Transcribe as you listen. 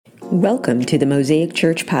Welcome to the Mosaic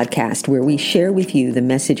Church podcast, where we share with you the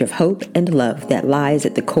message of hope and love that lies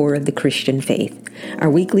at the core of the Christian faith. Our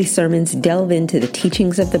weekly sermons delve into the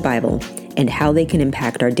teachings of the Bible and how they can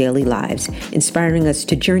impact our daily lives, inspiring us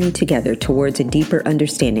to journey together towards a deeper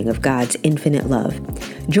understanding of God's infinite love.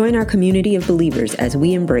 Join our community of believers as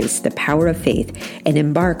we embrace the power of faith and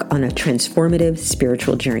embark on a transformative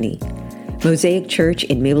spiritual journey. Mosaic Church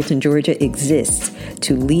in Mableton, Georgia exists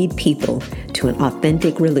to lead people to an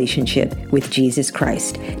authentic relationship with Jesus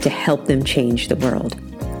Christ to help them change the world.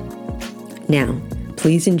 Now,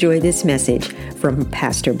 please enjoy this message from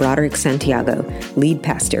Pastor Broderick Santiago, lead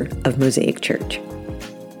pastor of Mosaic Church.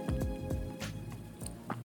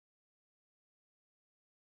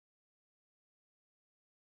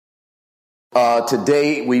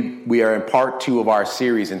 Today, we are in part 2 of our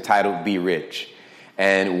series entitled Be Rich.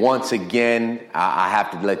 And once again, I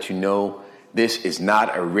have to let you know, this is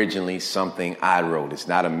not originally something I wrote. It's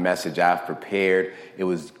not a message I've prepared. It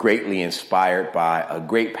was greatly inspired by a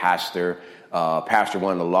great pastor, pastor of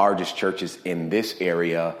one of the largest churches in this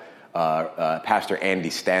area, Pastor Andy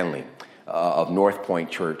Stanley of North Point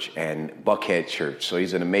Church and Buckhead Church. So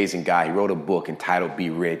he's an amazing guy. He wrote a book entitled Be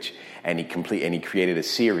Rich, and he created a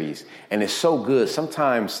series. And it's so good.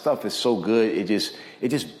 Sometimes stuff is so good, it just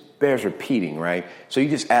bears repeating, right? So you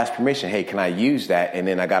just ask permission. Hey, can I use that? And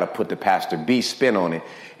then I got to put the Pastor B spin on it.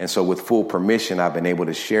 And so with full permission, I've been able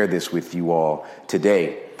to share this with you all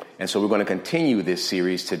today. And so we're going to continue this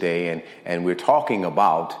series today. And we're talking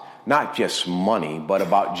about not just money, but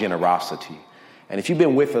about generosity. And if you've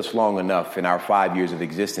been with us long enough in our 5 years of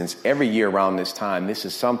existence, every year around this time, this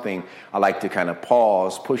is something I like to kind of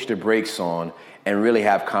pause, push the brakes on, and really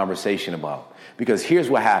have conversation about. Because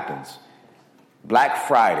here's what happens. Black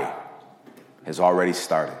Friday has already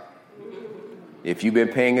started. If you've been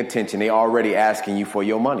paying attention, they're already asking you for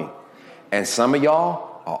your money. And some of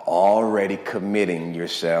y'all are already committing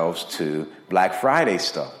yourselves to Black Friday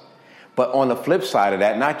stuff. But on the flip side of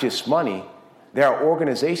that, not just money, there are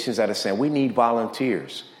organizations that are saying, we need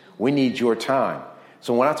volunteers. We need your time.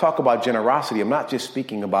 So when I talk about generosity, I'm not just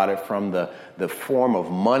speaking about it from the form of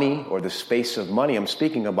money or the space of money. I'm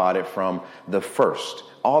speaking about it from the first.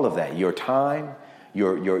 All of that, your time,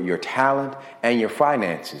 your talent, and your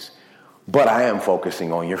finances. But I am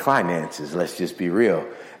focusing on your finances. Let's just be real.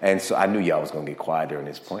 And so I knew y'all was going to get quiet during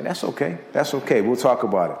this point. That's okay. That's okay. We'll talk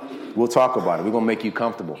about it. We're going to make you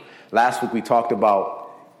comfortable. Last week we talked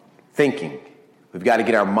about thinking. We've got to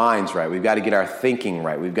get our minds right. We've got to get our thinking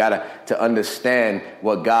right. We've got to understand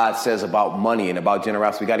what God says about money and about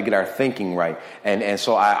generosity. We've got to get our thinking right. And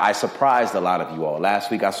so I surprised a lot of you all.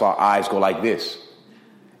 Last week I saw eyes go like this.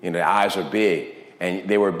 You know, the eyes are big. And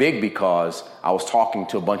they were big because I was talking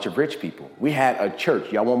to a bunch of rich people. We had a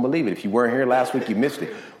church. Y'all won't believe it. If you weren't here last week, you missed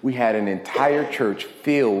it. We had an entire church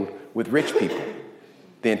filled with rich people.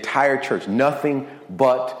 The entire church. Nothing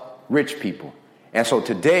but rich people. And so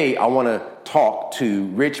today I want to talk to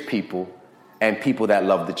rich people and people that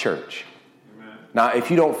love the church. Amen. Now, if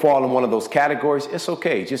you don't fall in one of those categories, it's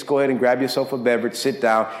okay. Just go ahead and grab yourself a beverage, sit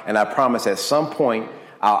down, and I promise at some point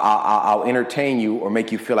I'll entertain you or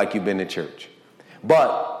make you feel like you've been to church.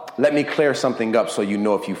 But let me clear something up so you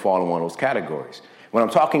know if you fall in one of those categories. When I'm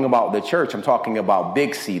talking about the church, I'm talking about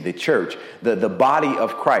Big C, the church, the body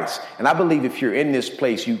of Christ. And I believe if you're in this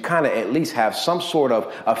place, you kind of at least have some sort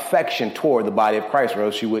of affection toward the body of Christ, or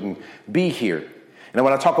else you wouldn't be here. And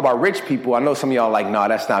when I talk about rich people, I know some of y'all are like, nah,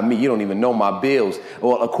 that's not me. You don't even know my bills.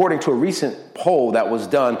 Well, according to a recent poll that was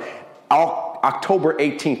done October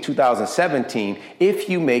 18th, 2017, if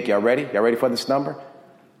you make, y'all ready? Y'all ready for this number?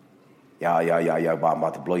 Y'all, I'm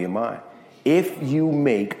about to blow your mind. If you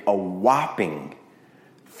make a whopping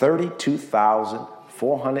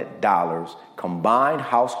 $32,400 combined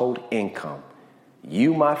household income,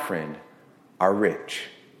 you, my friend, are rich.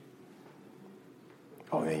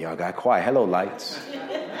 Oh, man, y'all got quiet. Hello, lights.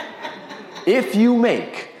 If you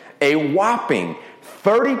make a whopping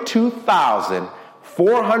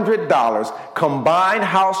 $32,400 combined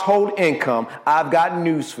household income, I've got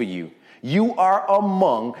news for you. You are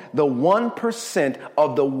among the 1%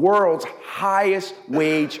 of the world's highest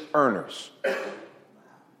wage earners.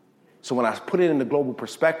 So when I put it in the global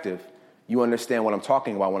perspective, you understand what I'm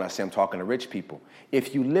talking about when I say I'm talking to rich people.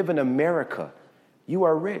 If you live in America, you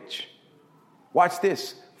are rich. Watch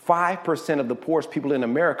this. 5% of the poorest people in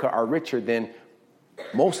America are richer than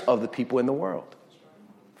most of the people in the world.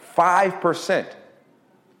 5%.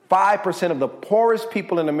 5% of the poorest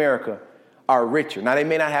people in America are richer. Now, they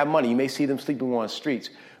may not have money. You may see them sleeping on the streets,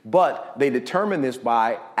 but they determine this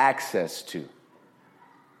by access to.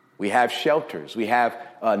 We have shelters. We have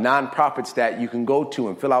nonprofits that you can go to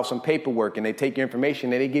and fill out some paperwork, and they take your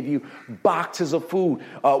information and they give you boxes of food.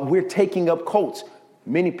 We're taking up coats.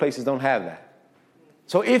 Many places don't have that.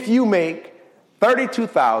 So if you make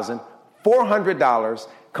 $32,400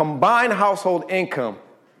 combined household income,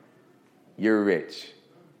 you're rich.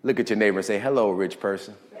 Look at your neighbor and say, hello, rich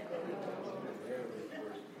person.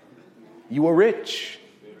 You are rich.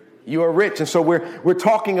 You are rich. And so we're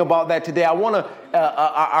talking about that today. I want to,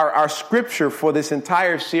 our scripture for this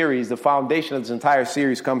entire series, the foundation of this entire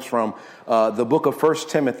series comes from the book of 1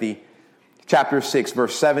 Timothy, chapter 6,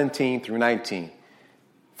 verse 17 through 19.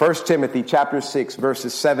 1 Timothy, chapter 6,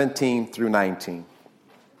 verses 17 through 19.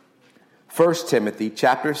 1 Timothy,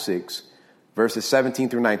 chapter 6, verses 17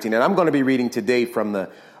 through 19. And I'm going to be reading today from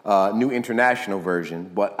the New International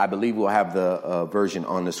Version, but I believe we'll have the version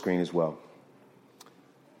on the screen as well.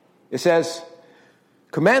 It says,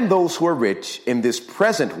 command those who are rich in this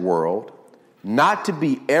present world not to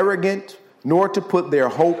be arrogant, nor to put their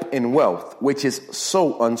hope in wealth, which is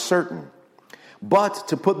so uncertain, but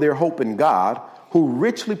to put their hope in God, who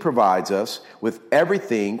richly provides us with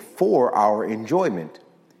everything for our enjoyment.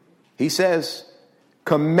 He says,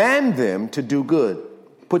 command them to do good.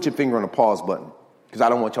 Put your finger on the pause button, because I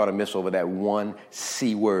don't want y'all to miss over that one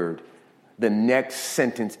C word. The next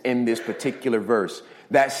sentence in this particular verse.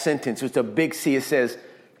 That sentence, it's a big C. It says,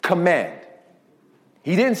 command.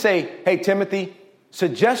 He didn't say, hey, Timothy,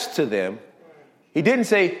 suggest to them. He didn't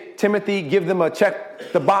say, Timothy, give them a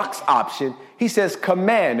check the box option. He says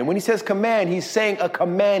command. And when he says command, he's saying a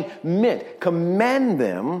commandment. Command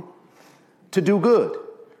them to do good,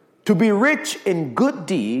 to be rich in good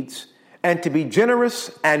deeds, and to be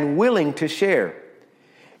generous and willing to share.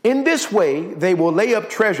 In this way, they will lay up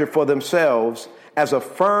treasure for themselves as a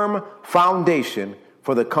firm foundation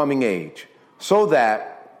for the coming age, so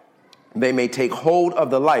that they may take hold of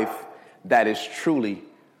the life that is truly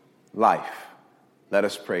life. Let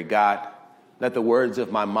us pray. God, let the words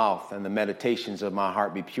of my mouth and the meditations of my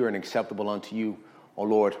heart be pure and acceptable unto you, O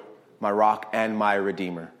Lord, my rock and my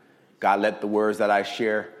redeemer. God, let the words that I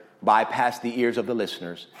share bypass the ears of the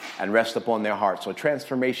listeners and rest upon their hearts so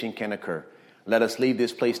transformation can occur. Let us leave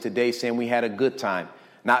this place today saying we had a good time,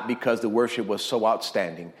 not because the worship was so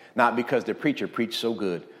outstanding, not because the preacher preached so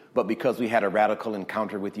good, but because we had a radical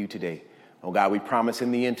encounter with you today. Oh God, we promise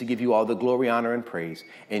in the end to give you all the glory, honor, and praise.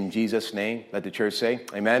 In Jesus' name, let the church say,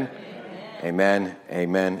 amen. Amen,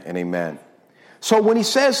 amen, and amen. So when he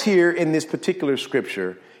says here in this particular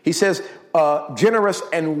scripture, he says generous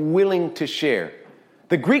and willing to share.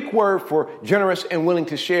 The Greek word for generous and willing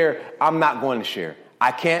to share, I'm not going to share.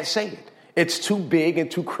 I can't say it. It's too big and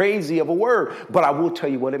too crazy of a word, but I will tell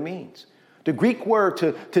you what it means. The Greek word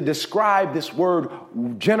to describe this word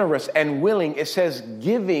generous and willing, it says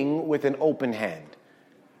giving with an open hand,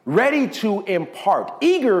 ready to impart,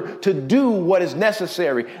 eager to do what is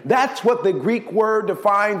necessary. That's what the Greek word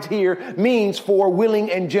defined here means for willing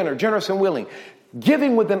and generous and willing.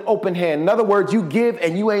 Giving with an open hand. In other words, you give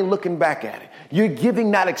and you ain't looking back at it. You're giving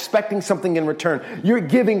not expecting something in return. You're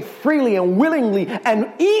giving freely and willingly and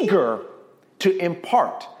eager to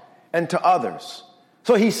impart and to others.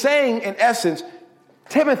 So he's saying, in essence,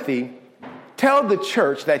 Timothy, tell the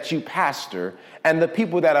church that you pastor and the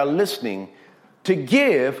people that are listening to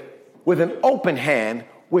give with an open hand,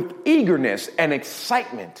 with eagerness and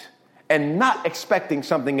excitement, and not expecting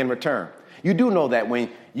something in return. You do know that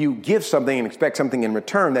when you give something and expect something in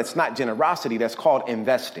return, that's not generosity, that's called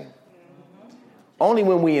investing. Only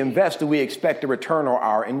when we invest do we expect a return on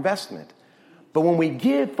our investment. But when we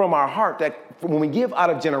give from our heart, when we give out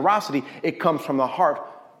of generosity, it comes from the heart,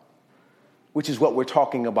 which is what we're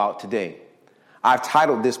talking about today. I've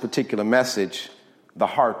titled this particular message, The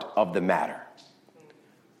Heart of the Matter.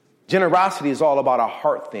 Generosity is all about a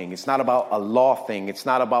heart thing. It's not about a law thing. It's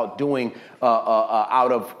not about doing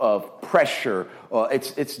out of pressure.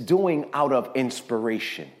 It's doing out of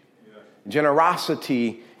inspiration. Yeah.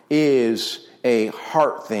 Generosity is a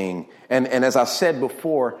heart thing. And as I said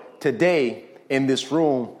before, today in this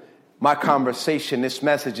room, my conversation, this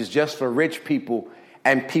message is just for rich people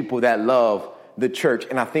and people that love the church.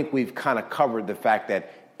 And I think we've kind of covered the fact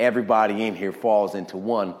that everybody in here falls into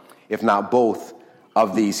one, if not both,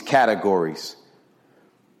 of these categories.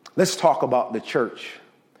 Let's talk about the church.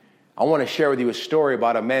 I want to share with you a story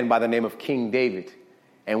about a man by the name of King David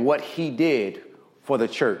and what he did for the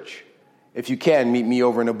church. If you can, meet me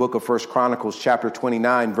over in the book of 1 Chronicles, chapter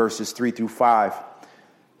 29, verses 3 through 5.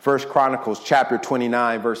 1 Chronicles, chapter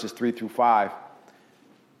 29, verses 3 through 5.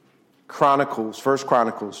 1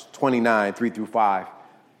 Chronicles 29, 3 through 5.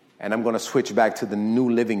 And I'm going to switch back to the New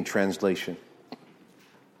Living Translation.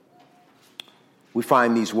 we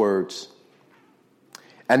find these words.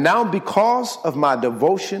 And now because of my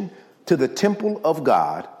devotion to the temple of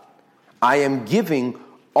God, I am giving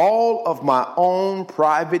all of my own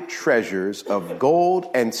private treasures of gold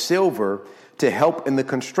and silver to help in the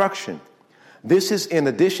construction. This is in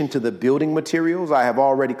addition to the building materials I have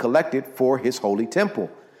already collected for his holy temple.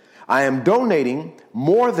 I am donating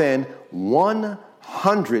more than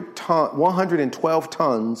 112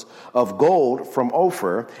 tons of gold from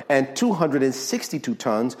Ophir and 262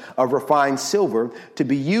 tons of refined silver to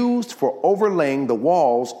be used for overlaying the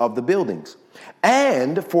walls of the buildings,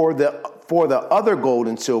 and for the other gold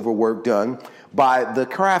and silver work done by the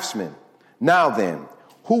craftsmen. Now then,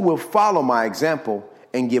 who will follow my example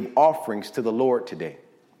and give offerings to the Lord today?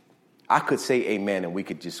 I could say amen and we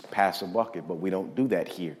could just pass a bucket, but we don't do that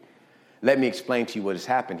here. Let me explain to you what has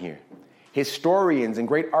happened here. Historians and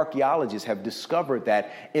great archaeologists have discovered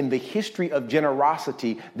that in the history of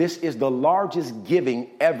generosity, this is the largest giving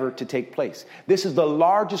ever to take place. This is the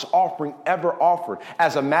largest offering ever offered.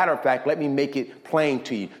 As a matter of fact, let me make it plain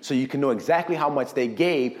to you so you can know exactly how much they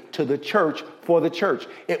gave to the church for the church.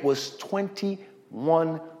 It was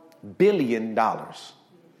 $21 billion.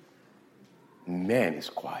 Man, it's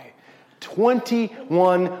quiet.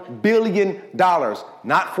 $21 billion,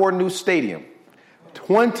 not for a new stadium.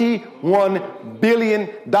 $21 billion,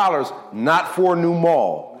 not for a new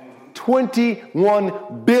mall.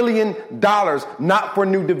 $21 billion, not for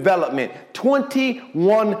new development.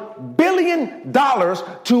 $21 billion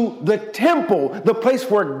to the temple, the place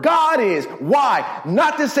where God is. Why?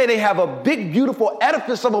 Not to say they have a big, beautiful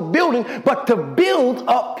edifice of a building, but to build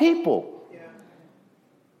up people.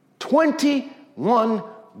 $21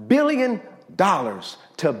 billion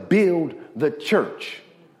to build the church.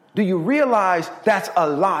 Do you realize that's a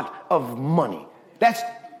lot of money? Let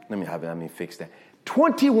me fix that.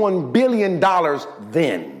 $21 billion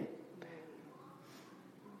then.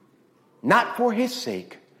 Not for his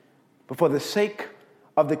sake, but for the sake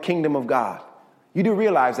of the kingdom of God. You do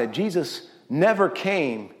realize that Jesus never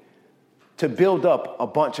came to build up a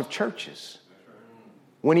bunch of churches.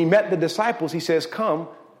 When he met the disciples, he says, come,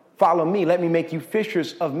 follow me. Let me make you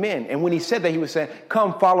fishers of men. And when he said that, he was saying,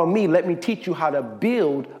 come, follow me. Let me teach you how to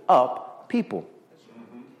build up people.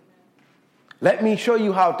 Let me show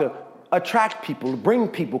you how to attract people, bring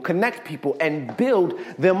people, connect people, and build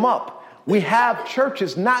them up. We have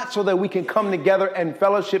churches not so that we can come together and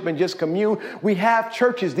fellowship and just commune. We have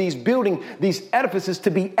churches, these buildings, these edifices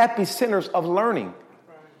to be epicenters of learning,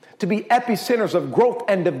 to be epicenters of growth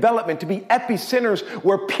and development, to be epicenters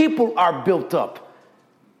where people are built up.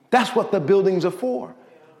 That's what the buildings are for.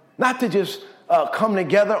 Not to just come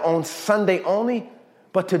together on Sunday only,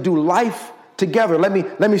 but to do life together. Let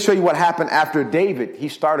me show you what happened after David. He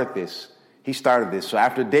started this. So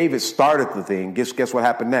after David started the thing, guess what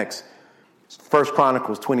happened next? 1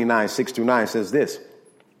 Chronicles 29, 6-9 says this.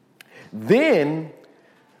 Then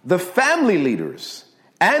the family leaders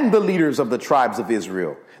and the leaders of the tribes of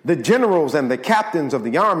Israel, the generals and the captains of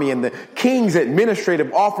the army and the king's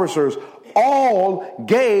administrative officers all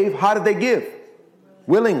gave. How did they give?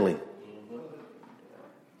 Willingly.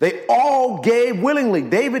 They all gave willingly.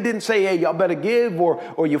 David didn't say, hey, y'all better give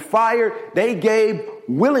or you're fired. They gave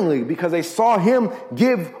willingly because they saw him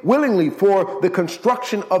give willingly for the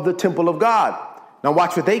construction of the temple of God. Now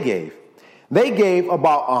watch what they gave. They gave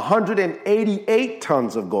about 188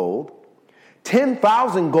 tons of gold,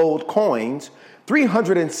 10,000 gold coins,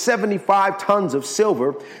 375 tons of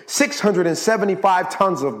silver, 675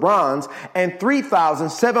 tons of bronze, and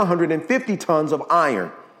 3,750 tons of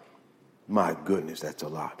iron. My goodness, that's a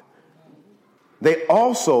lot. They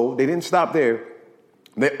didn't stop there.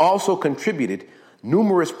 They also contributed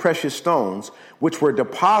numerous precious stones, which were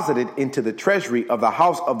deposited into the treasury of the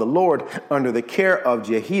house of the Lord under the care of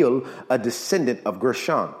Jehiel, a descendant of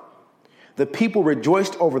Gershon. The people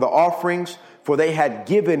rejoiced over the offerings, for they had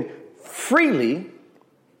given freely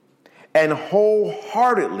and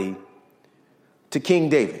wholeheartedly to King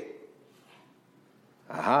David.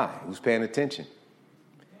 Aha, who's paying attention?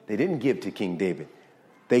 They didn't give to King David.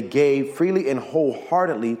 They gave freely and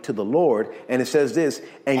wholeheartedly to the Lord. And it says this,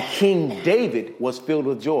 and King David was filled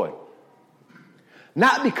with joy.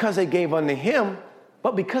 Not because they gave unto him,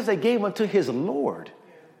 but because they gave unto his Lord.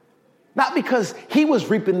 Not because he was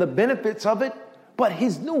reaping the benefits of it, but he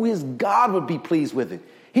knew his God would be pleased with it.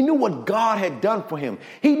 He knew what God had done for him.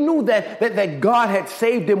 He knew that God had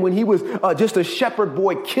saved him when he was just a shepherd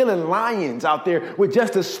boy killing lions out there with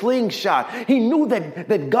just a slingshot. He knew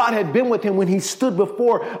that God had been with him when he stood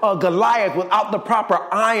before Goliath without the proper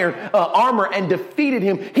armor and defeated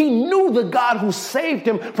him. He knew the God who saved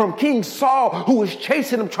him from King Saul, who was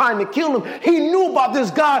chasing him, trying to kill him. He knew about this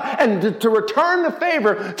God, and to return the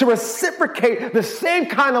favor, to reciprocate the same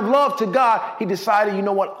kind of love to God, he decided, you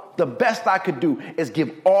know what? The best I could do is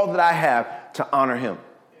give all that I have to honor him.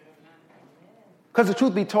 Because the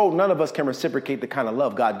truth be told, none of us can reciprocate the kind of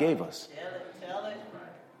love God gave us.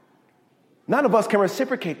 None of us can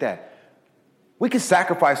reciprocate that. We can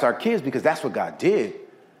sacrifice our kids because that's what God did.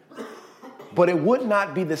 But it would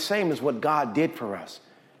not be the same as what God did for us.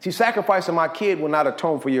 See, sacrificing my kid will not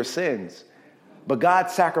atone for your sins. But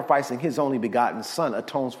God sacrificing his only begotten son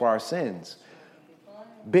atones for our sins.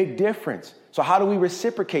 Big difference. So how do we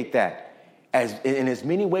reciprocate that? In as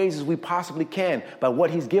many ways as we possibly can by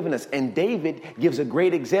what he's given us. And David gives a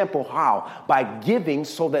great example how. By giving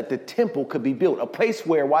so that the temple could be built. A place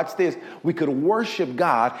where, watch this, we could worship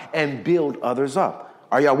God and build others up.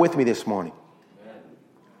 Are y'all with me this morning?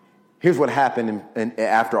 Here's what happened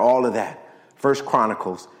after all of that. 1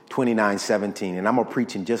 Chronicles 29:17. And I'm going to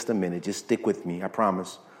preach in just a minute. Just stick with me, I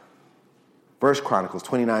promise. 1 Chronicles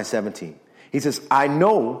 29:17. He says, I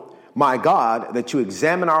know, my God, that you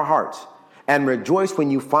examine our hearts and rejoice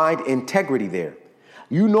when you find integrity there.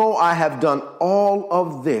 You know I have done all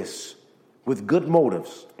of this with good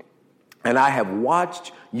motives, and I have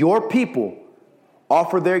watched your people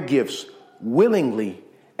offer their gifts willingly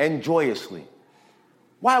and joyously.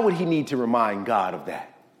 Why would he need to remind God of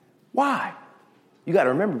that? Why? You got to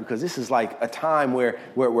remember, because this is like a time where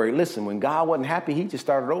listen, when God wasn't happy, he just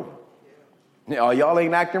started over. Oh, y'all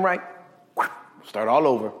ain't acting right? Start all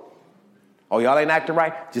over. Oh, y'all ain't acting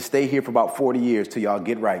right? Just stay here for about 40 years till y'all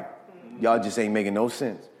get right. Y'all just ain't making no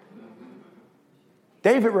sense.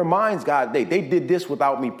 David reminds God, they did this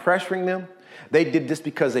without me pressuring them. They did this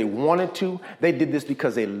because they wanted to. They did this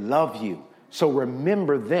because they love you. So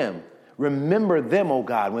remember them. Remember them, oh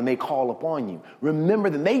God, when they call upon you. Remember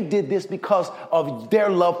them. They did this because of their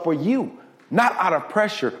love for you, not out of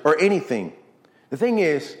pressure or anything. The thing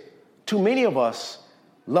is, too many of us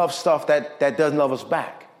love stuff that doesn't love us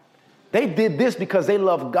back. They did this because they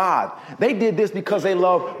love God. They did this because they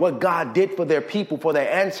love what God did for their people, for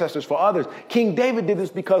their ancestors, for others. King David did this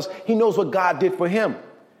because he knows what God did for him,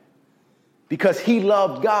 because he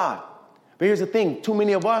loved God. But here's the thing. Too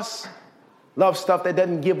many of us love stuff that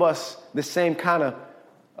doesn't give us the same kind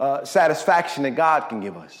of satisfaction that God can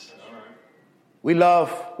give us. We love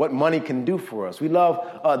what money can do for us. We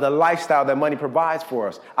love the lifestyle that money provides for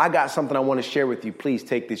us. I got something I want to share with you. Please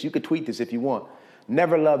take this. You could tweet this if you want.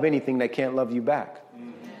 Never love anything that can't love you back.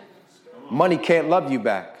 Money can't love you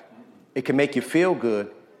back. It can make you feel good.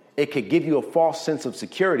 It could give you a false sense of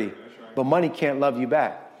security, but money can't love you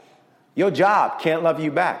back. Your job can't love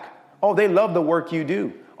you back. Oh, they love the work you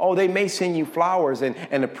do. Oh, they may send you flowers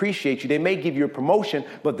and appreciate you. They may give you a promotion,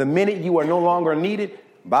 but the minute you are no longer needed,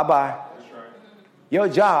 bye-bye. Your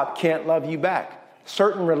job can't love you back.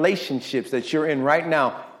 Certain relationships that you're in right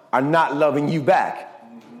now are not loving you back.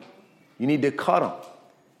 You need to cut them.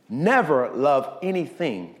 Never love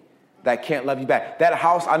anything that can't love you back. That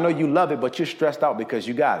house, I know you love it, but you're stressed out because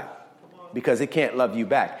you got it. Because it can't love you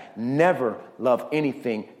back. Never love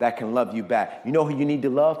anything that can love you back. You know who you need to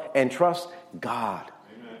love and trust? God,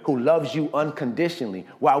 who loves you unconditionally.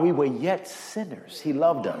 While we were yet sinners, he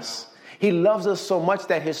loved us. He loves us so much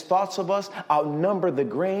that his thoughts of us outnumber the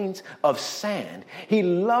grains of sand. He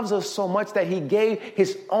loves us so much that he gave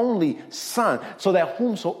his only son, so that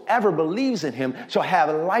whomsoever believes in him shall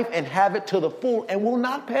have life and have it to the full and will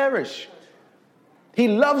not perish. He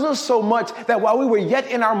loves us so much that while we were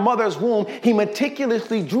yet in our mother's womb, he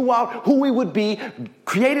meticulously drew out who we would be,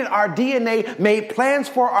 created our DNA, made plans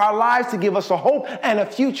for our lives to give us a hope and a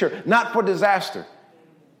future, not for disaster.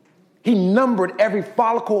 He numbered every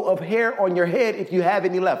follicle of hair on your head if you have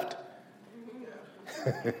any left.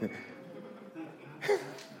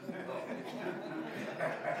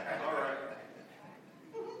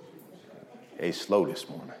 Hey, slow this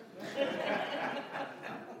morning.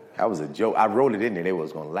 That was a joke. I wrote it in there. They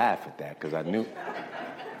was going to laugh at that because I knew.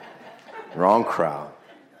 Wrong crowd.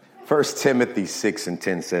 1 Timothy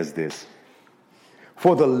 6:10 says this.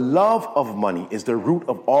 For the love of money is the root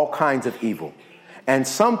of all kinds of evil. And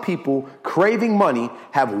some people, craving money,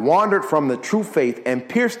 have wandered from the true faith and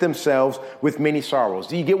pierced themselves with many sorrows.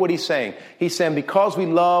 Do you get what he's saying? He's saying because we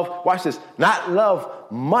love, watch this, not love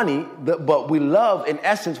money, but we love, in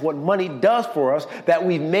essence, what money does for us, that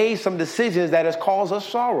we've made some decisions that has caused us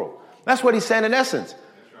sorrow. That's what he's saying in essence.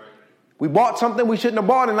 We bought something we shouldn't have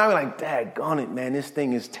bought, and now we're like, daggone it, man, this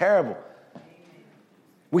thing is terrible.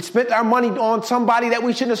 We spent our money on somebody that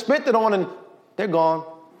we shouldn't have spent it on, and they're gone.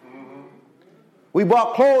 We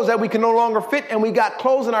bought clothes that we can no longer fit, and we got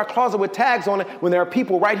clothes in our closet with tags on it when there are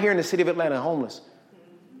people right here in the city of Atlanta homeless,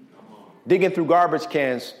 digging through garbage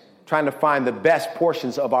cans, trying to find the best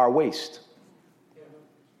portions of our waste.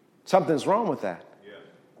 Something's wrong with that.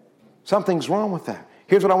 Something's wrong with that.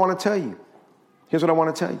 Here's what I want to tell you.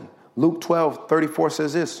 Luke 12:34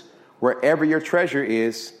 says this: wherever your treasure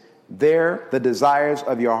is, there the desires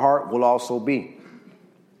of your heart will also be.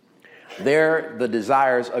 There the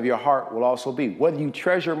desires of your heart will also be. What do you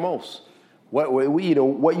treasure most? What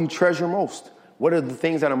you treasure most? What are the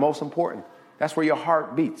things that are most important? That's where your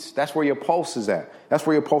heart beats. That's where your pulse is at. That's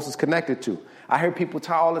where your pulse is connected to. I hear people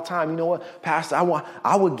tell all the time, you know what, Pastor,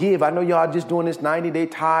 I would give. I know y'all just doing this 90-day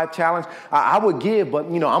tithe challenge. I would give, but,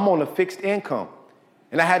 I'm on a fixed income.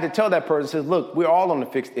 And I had to tell that person, says, look, we're all on a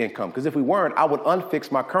fixed income. Because if we weren't, I would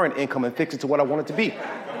unfix my current income and fix it to what I want it to be.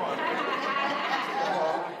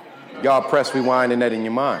 Y'all press rewind and that in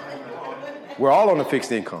your mind. We're all on a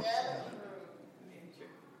fixed income.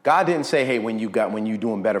 God didn't say, hey, when you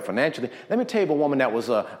doing better financially. Let me tell you of a woman that was,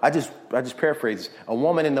 I just paraphrase, a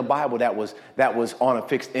woman in the Bible that was on a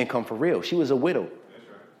fixed income for real. She was a widow. That's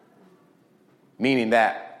right. Meaning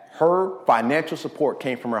that her financial support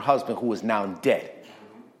came from her husband, who is now dead.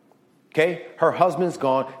 Okay, her husband's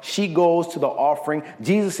gone. She goes to the offering.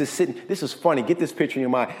 Jesus is sitting. This is funny. Get this picture in your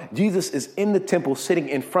mind. Jesus is in the temple sitting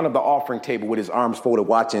in front of the offering table with his arms folded,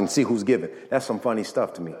 watching and see who's giving. That's some funny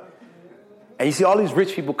stuff to me. And you see all these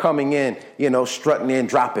rich people coming in, strutting in,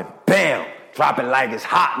 dropping, bam, dropping like it's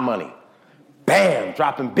hot money. Bam,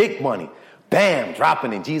 dropping big money. Bam,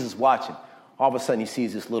 dropping, and Jesus watching. All of a sudden he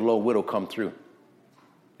sees this little old widow come through.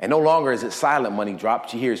 And no longer is it silent money drop.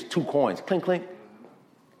 She hears 2 coins, clink, clink.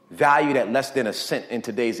 Valued at less than a cent in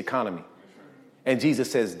today's economy. And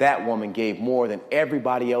Jesus says that woman gave more than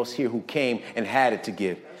everybody else here who came and had it to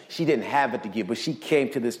give. She didn't have it to give, but she came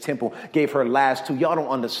to this temple, gave her last 2. Y'all don't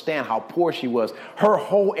understand how poor she was. Her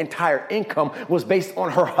whole entire income was based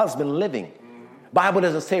on her husband living. Bible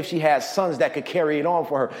doesn't say if she had sons that could carry it on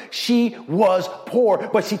for her. She was poor,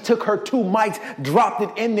 but she took her 2 mites, dropped it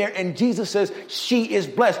in there, and Jesus says she is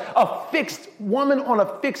blessed. A fixed woman on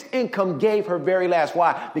a fixed income gave her very last.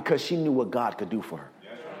 Why? Because she knew what God could do for her.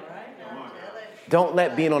 Don't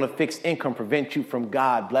let being on a fixed income prevent you from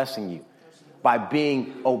God blessing you by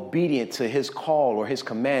being obedient to his call or his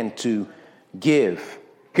command to give.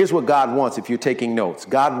 Here's what God wants if you're taking notes.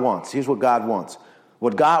 Here's what God wants.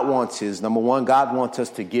 What God wants is, number one, God wants us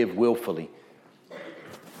to give willfully.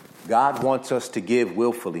 God wants us to give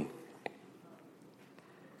willfully.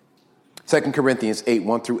 2 Corinthians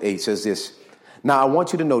 8:1-8 says this: now I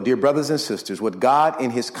want you to know, dear brothers and sisters, what God in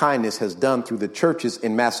his kindness has done through the churches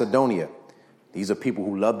in Macedonia. These are people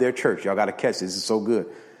who love their church. Y'all got to catch this. This is so good.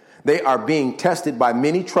 They are being tested by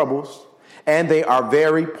many troubles, and they are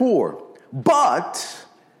very poor. But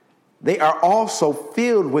they are also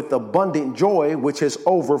filled with abundant joy, which has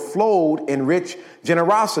overflowed in rich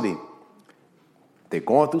generosity. They're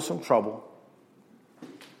going through some trouble,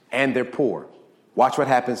 and they're poor. Watch what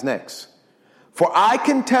happens next. For I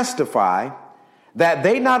can testify that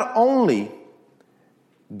they not only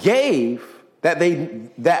gave, that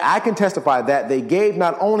they gave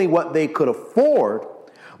not only what they could afford,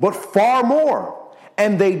 but far more.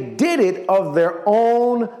 And they did it of their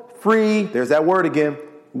own free, there's that word again,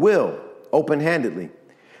 will, open-handedly.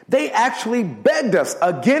 They actually begged us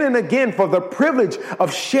again and again for the privilege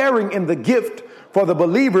of sharing in the gift for the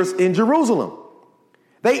believers in Jerusalem.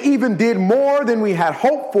 They even did more than we had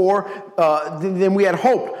hoped for,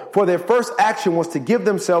 for their first action was to give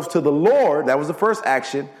themselves to the Lord. That was the first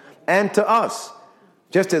action, and to us,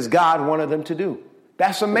 just as God wanted them to do.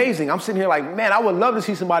 That's amazing. I'm sitting here like, man, I would love to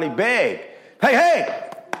see somebody beg. Hey,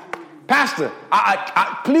 Pastor,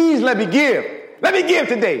 please let me give. Let me give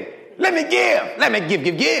today. Let me give. Let me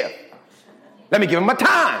give. Let me give him my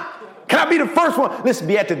time. Can I be the first one? Listen,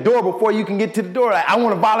 be at the door before you can get to the door. I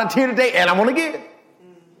want to volunteer today and I want to give.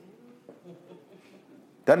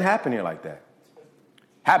 Doesn't happen here like that.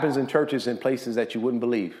 Happens in churches in places that you wouldn't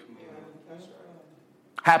believe.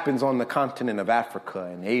 Happens on the continent of Africa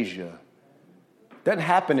and Asia. Doesn't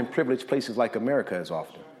happen in privileged places like America as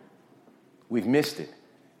often. We've missed it.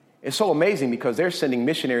 It's so amazing because they're sending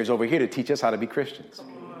missionaries over here to teach us how to be Christians.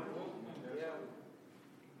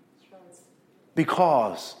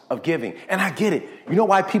 Because of giving. And I get it. You know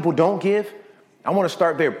why people don't give? I want to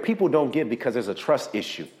start there. People don't give because there's a trust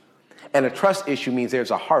issue. And a trust issue means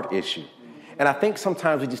there's a heart issue. And I think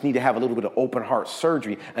sometimes we just need to have a little bit of open heart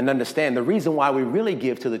surgery and understand the reason why we really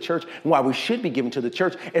give to the church and why we should be giving to the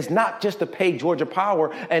church is not just to pay Georgia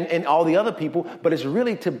Power and all the other people, but it's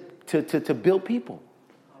really to build people.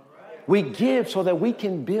 We give so that we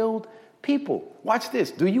can build people. Watch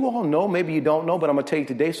this. Do you all know? Maybe you don't know, but I'm going to tell you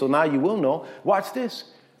today, so now you will know. Watch this.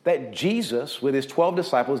 That Jesus, with his 12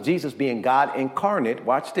 disciples, Jesus being God incarnate,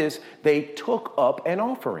 watch this, they took up an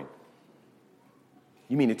offering.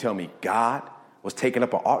 You mean to tell me God was taking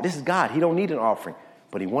up an offering? This is God. He don't need an offering.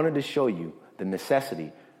 But he wanted to show you the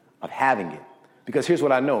necessity of having it. Because here's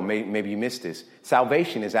what I know. Maybe you missed this.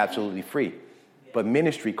 Salvation is absolutely free. But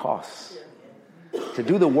ministry costs. To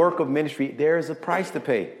do the work of ministry, there is a price to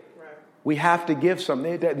pay. We have to give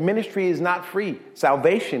something. That ministry is not free.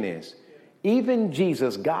 Salvation is. Even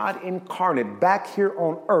Jesus, God incarnate, back here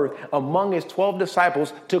on earth, among his 12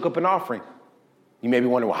 disciples, took up an offering. You may be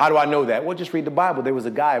wondering, well, how do I know that? Well, just read the Bible. There was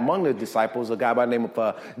a guy among the disciples, a guy by the name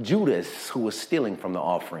of Judas, who was stealing from the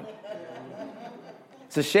offering.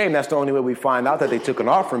 It's a shame that's the only way we find out that they took an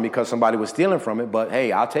offering, because somebody was stealing from it. But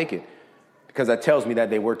hey, I'll take it, because that tells me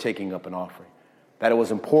that they were taking up an offering, that it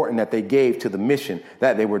was important that they gave to the mission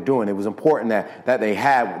that they were doing. It was important that they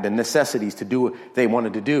had the necessities to do what they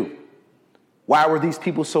wanted to do. Why were these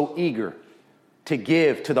people so eager to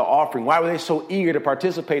give to the offering? Why were they so eager to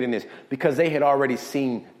participate in this? Because they had already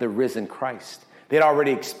seen the risen Christ. They'd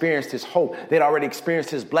already experienced his hope. They'd already experienced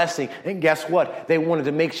his blessing. And guess what? They wanted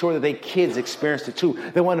to make sure that their kids experienced it too.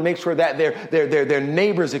 They wanted to make sure that their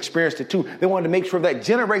neighbors experienced it too. They wanted to make sure that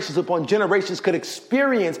generations upon generations could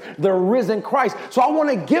experience the risen Christ. So I want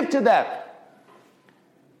to give to that.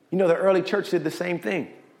 You know, the early church did the same thing.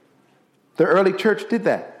 The early church did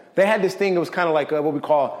that. They had this thing that was kind of like what we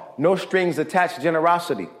call no strings attached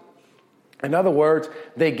generosity. In other words,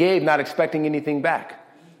 they gave not expecting anything back.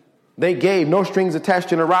 They gave. No strings attached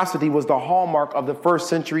generosity was the hallmark of the first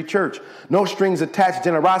century church. No strings attached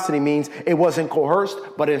generosity means it wasn't coerced,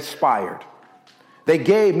 but inspired. They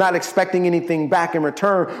gave not expecting anything back in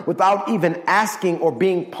return, without even asking or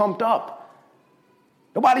being pumped up.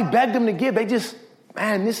 Nobody begged them to give. They just,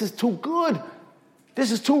 man, this is too good.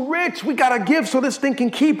 This is too rich. We got to give so this thing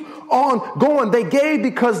can keep on going. They gave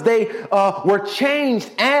because they were changed,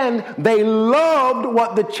 and they loved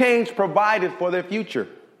what the change provided for their future.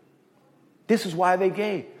 This is why they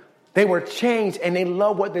gave. They were changed, and they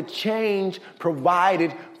loved what the change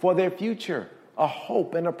provided for their future. A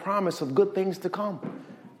hope and a promise of good things to come.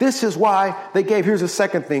 This is why they gave. Here's the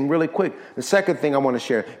second thing really quick. The second thing I want to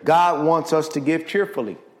share. God wants us to give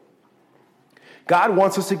cheerfully. God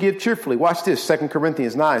wants us to give cheerfully. Watch this. 2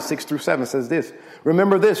 Corinthians 9, 6 through 7 says this.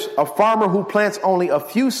 Remember this, a farmer who plants only a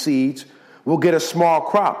few seeds will get a small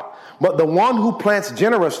crop, but the one who plants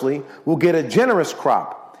generously will get a generous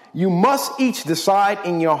crop. You must each decide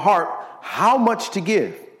in your heart how much to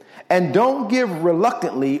give, and don't give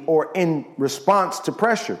reluctantly or in response to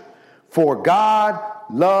pressure, for God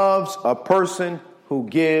loves a person who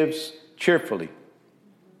gives cheerfully.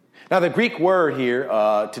 Now, the Greek word here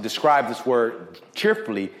to describe this word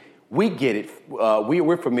cheerfully, we get it.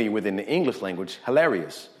 We're familiar with in the English language,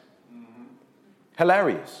 hilarious.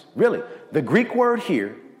 Hilarious, really. The Greek word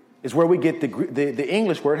here is where we get the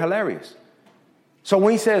English word hilarious. So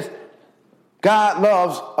when he says God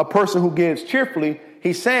loves a person who gives cheerfully,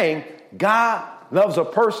 he's saying God loves a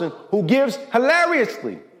person who gives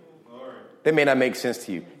hilariously. That may not make sense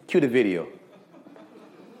to you. Cue the video.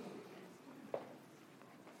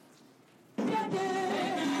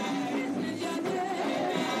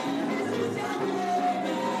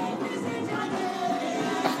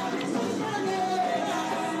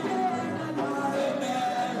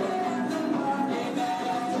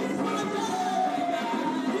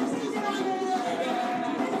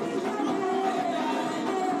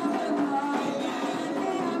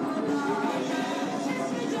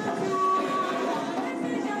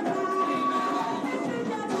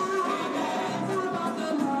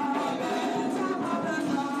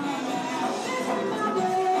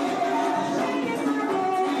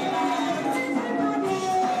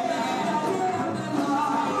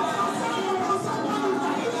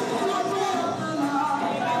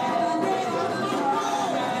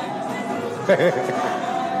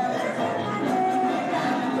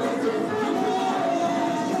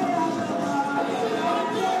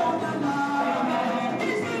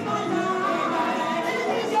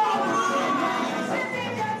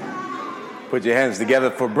 Put your hands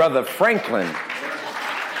together for Brother Franklin.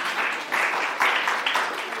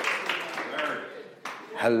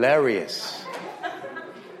 Hilarious.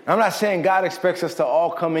 I'm not saying God expects us to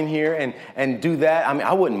all come in here and do that. I mean,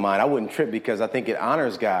 I wouldn't mind. I wouldn't trip because I think it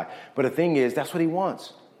honors God. But the thing is, that's what he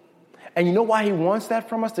wants. And you know why he wants that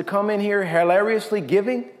from us, to come in here hilariously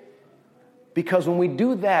giving? Because when we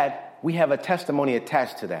do that, we have a testimony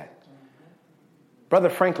attached to that. Brother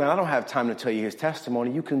Franklin, I don't have time to tell you his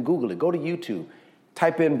testimony. You can Google it. Go to YouTube.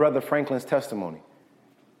 Type in Brother Franklin's testimony.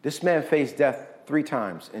 This man faced death 3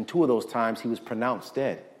 times, and 2 of those times he was pronounced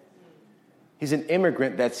dead. He's an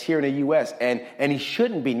immigrant that's here in the U.S., and he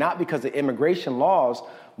shouldn't be, not because of immigration laws,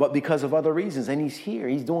 but because of other reasons. And he's here.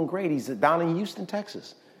 He's doing great. He's down in Houston,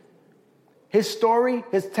 Texas. His story,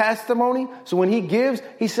 his testimony. So when he gives,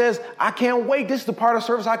 he says, I can't wait. This is the part of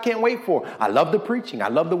service I can't wait for. I love the preaching. I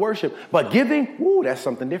love the worship. But giving, that's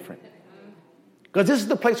something different. Because this is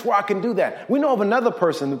the place where I can do that. We know of another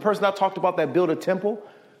person, the person I talked about that built a temple,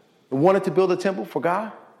 wanted to build a temple for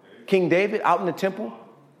God. King David out in the temple,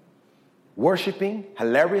 worshiping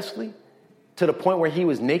hilariously to the point where he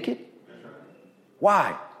was naked.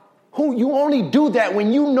 Why? You only do that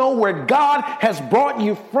when you know where God has brought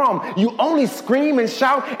you from. You only scream and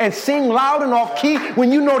shout and sing loud and off key when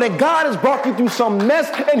you know that God has brought you through some mess,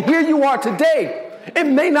 and here you are today. It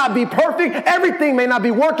may not be perfect. Everything may not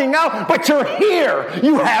be working out, but you're here.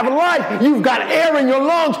 You have life. You've got air in your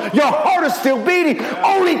lungs. Your heart is still beating.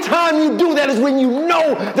 Only time you do that is when you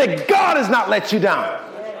know that God has not let you down.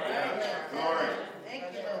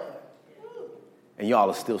 And y'all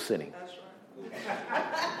are still sitting.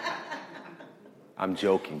 I'm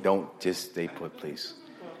joking. Don't just stay put, please.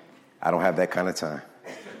 I don't have that kind of time.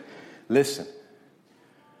 Listen,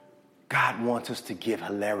 God wants us to give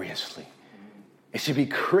hilariously. It should be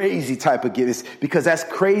crazy type of giving, because that's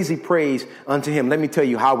crazy praise unto him. Let me tell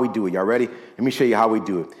you how we do it. Y'all ready? Let me show you how we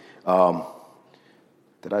do it.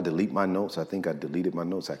 Did I delete my notes? I think I deleted my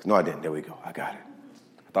notes. No, I didn't. There we go. I got it.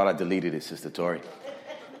 I thought I deleted it, Sister Tori.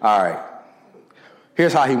 All right.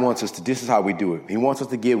 Here's how he wants us to. This is how we do it. He wants us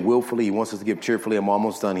to give willfully. He wants us to give cheerfully. I'm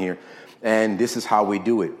almost done here. And this is how we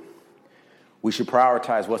do it. We should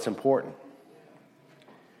prioritize what's important.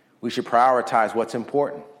 We should prioritize what's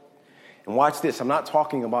important. And watch this. I'm not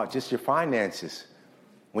talking about just your finances.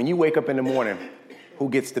 When you wake up in the morning, who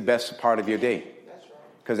gets the best part of your day?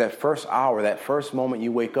 Because that first hour, that first moment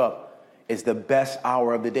you wake up is the best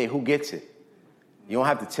hour of the day. Who gets it? You don't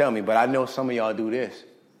have to tell me, but I know some of y'all do this.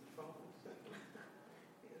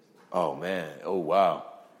 Oh, man. Oh, wow.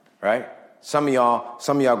 Right? Some of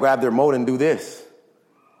y'all grab their remote and do this.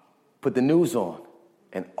 Put the news on.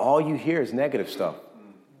 And all you hear is negative stuff.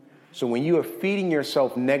 So when you are feeding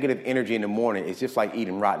yourself negative energy in the morning, it's just like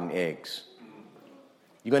eating rotten eggs.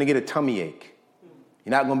 You're going to get a tummy ache.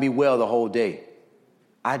 You're not going to be well the whole day.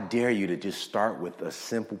 I dare you to just start with a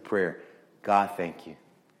simple prayer. God, thank you.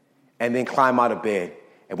 And then climb out of bed.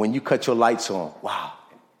 And when you cut your lights on, wow,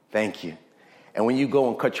 thank you. And when you go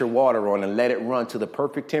and cut your water on and let it run to the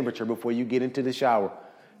perfect temperature before you get into the shower,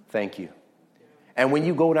 thank you. And when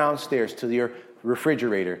you go downstairs to your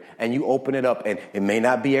refrigerator and you open it up, and it may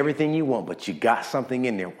not be everything you want, but you got something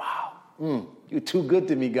in there. Wow, you're too good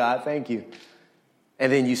to me, God. Thank you.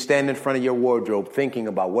 And then you stand in front of your wardrobe thinking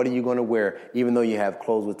about what are you going to wear, even though you have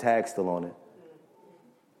clothes with tags still on it.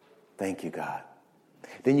 Thank you, God.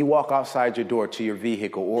 Then you walk outside your door to your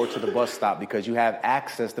vehicle or to the bus stop because you have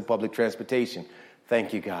access to public transportation.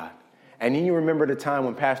 Thank you, God. And then you remember the time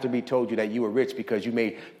when Pastor B told you that you were rich because you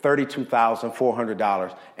made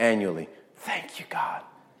 $32,400 annually. Thank you, God.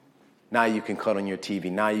 Now you can cut on your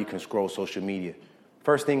TV. Now you can scroll social media.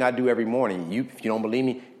 First thing I do every morning, if you don't believe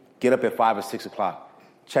me, get up at 5 or 6 o'clock.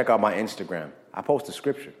 Check out my Instagram. I post a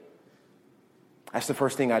scripture. That's the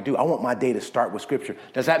first thing I do. I want my day to start with scripture.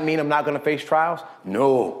 Does that mean I'm not going to face trials?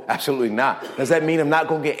 No, absolutely not. Does that mean I'm not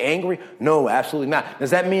going to get angry? No, absolutely not. Does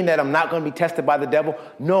that mean that I'm not going to be tested by the devil?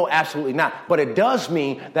 No, absolutely not. But it does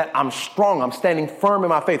mean that I'm strong. I'm standing firm in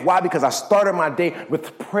my faith. Why? Because I started my day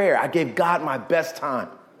with prayer. I gave God my best time.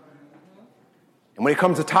 And when it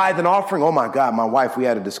comes to tithe and offering, oh my God, my wife, we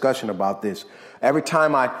had a discussion about this. Every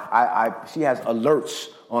time she has alerts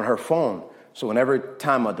on her phone. So whenever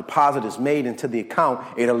time a deposit is made into the account,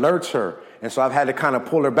 it alerts her. And so I've had to kind of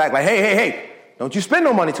pull her back like, hey, don't you spend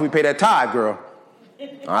no money till we pay that tithe, girl.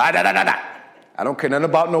 I don't care nothing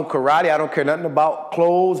about no karate. I don't care nothing about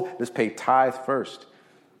clothes. Let's pay tithe first.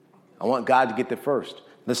 I want God to get the first.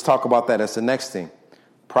 Let's talk about that. That's the next thing.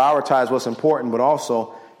 Prioritize what's important, but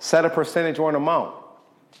also set a percentage or an amount.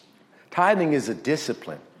 Tithing is a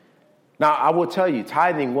discipline. Now, I will tell you,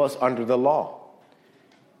 tithing was under the law.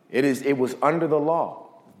 It was under the law,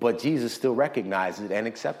 but Jesus still recognized it and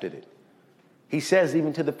accepted it. He says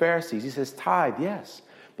even to the Pharisees, he says, tithe, yes,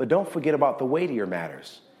 but don't forget about the weightier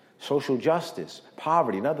matters, social justice,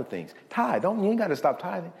 poverty, and other things. Tithe, you ain't got to stop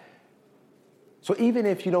tithing. So even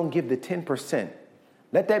if you don't give the 10%,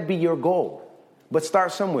 let that be your goal. But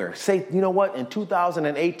start somewhere. Say, you know what, in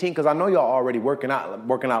 2018, because I know y'all already working out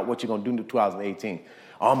what you're going to do in 2018.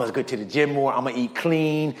 Oh, I'm going to go to the gym more. I'm going to eat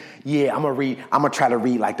clean. Yeah, I'm going to try to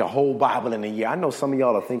read like the whole Bible in a year. I know some of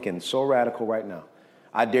y'all are thinking so radical right now.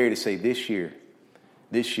 I dare you to say this year,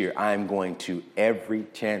 I'm going to, every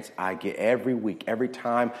chance I get, every week, every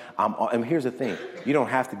time and here's the thing. You don't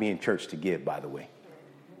have to be in church to give, by the way.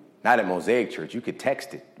 Not at Mosaic Church. You could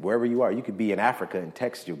text it wherever you are. You could be in Africa and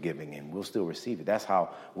text your giving and we'll still receive it. That's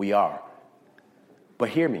how we are. But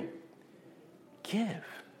hear me. Give.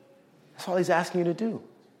 That's all he's asking you to do.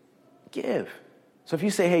 Give. So if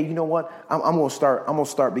you say, hey, you know what? I'm going to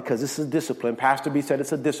start because this is discipline. Pastor B said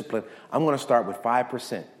it's a discipline. I'm going to start with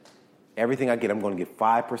 5%. Everything I get, I'm going to get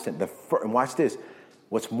 5%. And watch this.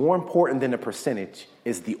 What's more important than the percentage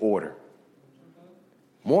is the order.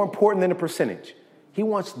 More important than the percentage. He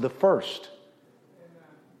wants the first.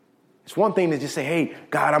 It's one thing to just say, hey,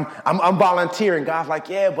 God, I'm volunteering. God's like,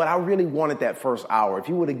 yeah, but I really wanted that first hour. If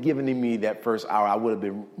you would have given me that first hour, I would have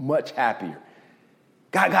been much happier.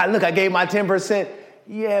 God, look, I gave my 10%.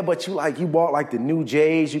 Yeah, but you bought like the new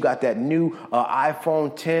J's. You got that new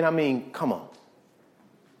iPhone 10. I mean, come on.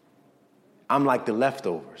 I'm like the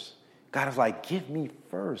leftovers. God is like, give me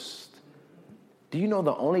first. Do you know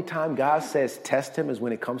the only time God says test him is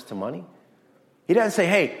when it comes to money? He doesn't say,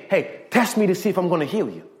 hey, test me to see if I'm going to heal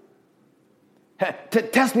you.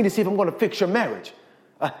 Test me to see if I'm going to fix your marriage.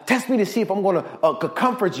 Test me to see if I'm going to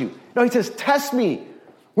comfort you. No, he says, test me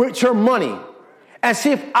with your money and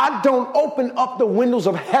see if I don't open up the windows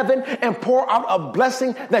of heaven and pour out a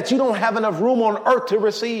blessing that you don't have enough room on earth to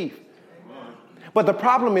receive. But the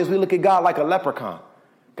problem is we look at God like a leprechaun.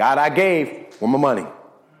 God, I gave with my money.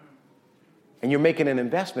 And you're making an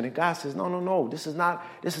investment. And God says, no. This is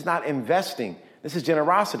not investing. This is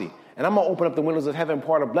generosity. And I'm going to open up the windows of heaven and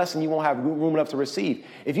pour out a blessing you won't have room enough to receive.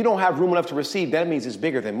 If you don't have room enough to receive, that means it's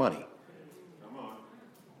bigger than money.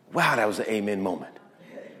 Wow, that was an amen moment.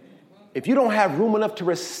 If you don't have room enough to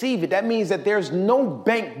receive it, that means that there's no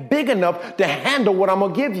bank big enough to handle what I'm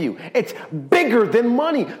going to give you. It's bigger than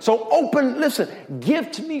money. So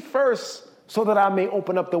give to me first so that I may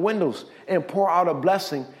open up the windows and pour out a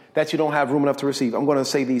blessing that you don't have room enough to receive. I'm going to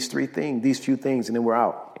say these few things, and then we're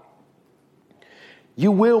out.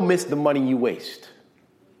 You will miss the money you waste.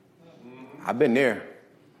 I've been there.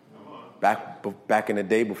 Back in the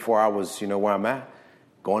day before I was, where I'm at.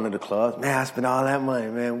 Going to the clubs. Man, I spent all that money,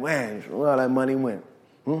 man. Where all that money went?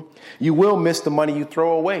 You will miss the money you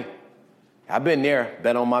throw away. I've been there,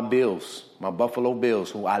 bet on my Bills, my Buffalo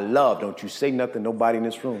Bills, who I love. Don't you say nothing, nobody in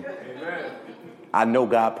this room. Amen. I know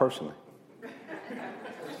God personally.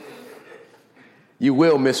 You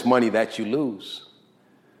will miss money that you lose.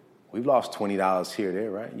 We've lost $20 here or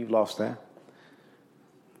there, right? You've lost that.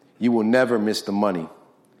 You will never miss the money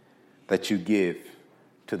that you give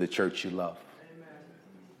to the church you love.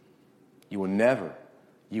 You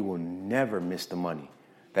will never miss the money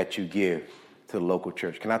that you give to the local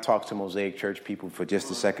church. Can I talk to Mosaic Church people for just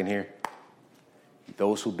a second here?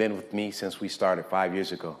 Those who've been with me since we started 5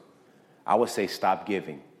 years ago, I would say stop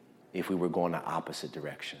giving if we were going the opposite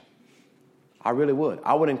direction. I really would.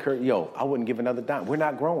 I would encourage, I wouldn't give another dime. We're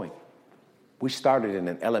not growing. We started in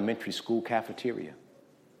an elementary school cafeteria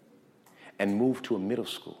and moved to a middle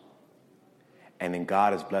school. And then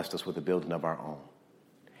God has blessed us with a building of our own.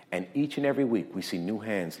 And each and every week we see new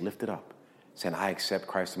hands lifted up saying, I accept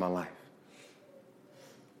Christ in my life.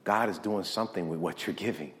 God is doing something with what you're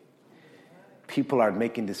giving. People are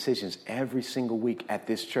making decisions every single week at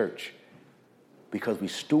this church because we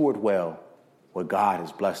steward well what God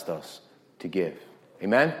has blessed us to give.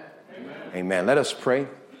 Amen? Amen. Amen. Let us pray,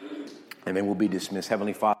 and then we'll be dismissed.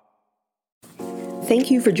 Heavenly Father.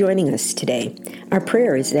 Thank you for joining us today. Our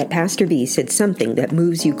prayer is that Pastor B said something that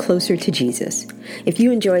moves you closer to Jesus. If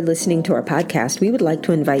you enjoyed listening to our podcast, we would like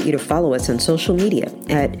to invite you to follow us on social media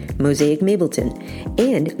at Mosaic Mableton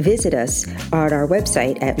and visit us at our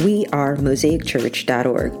website at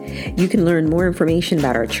wearemosaicchurch.org. You can learn more information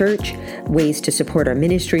about our church, ways to support our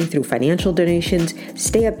ministry through financial donations,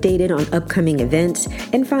 stay updated on upcoming events,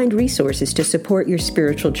 and find resources to support your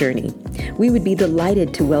spiritual journey. We would be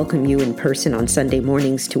delighted to welcome you in person on Sunday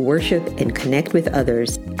mornings to worship and connect with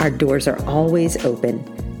others. Our doors are always open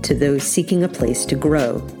to those seeking a place to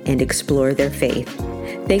grow and explore their faith.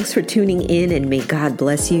 Thanks for tuning in, and may God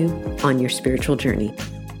bless you on your spiritual journey.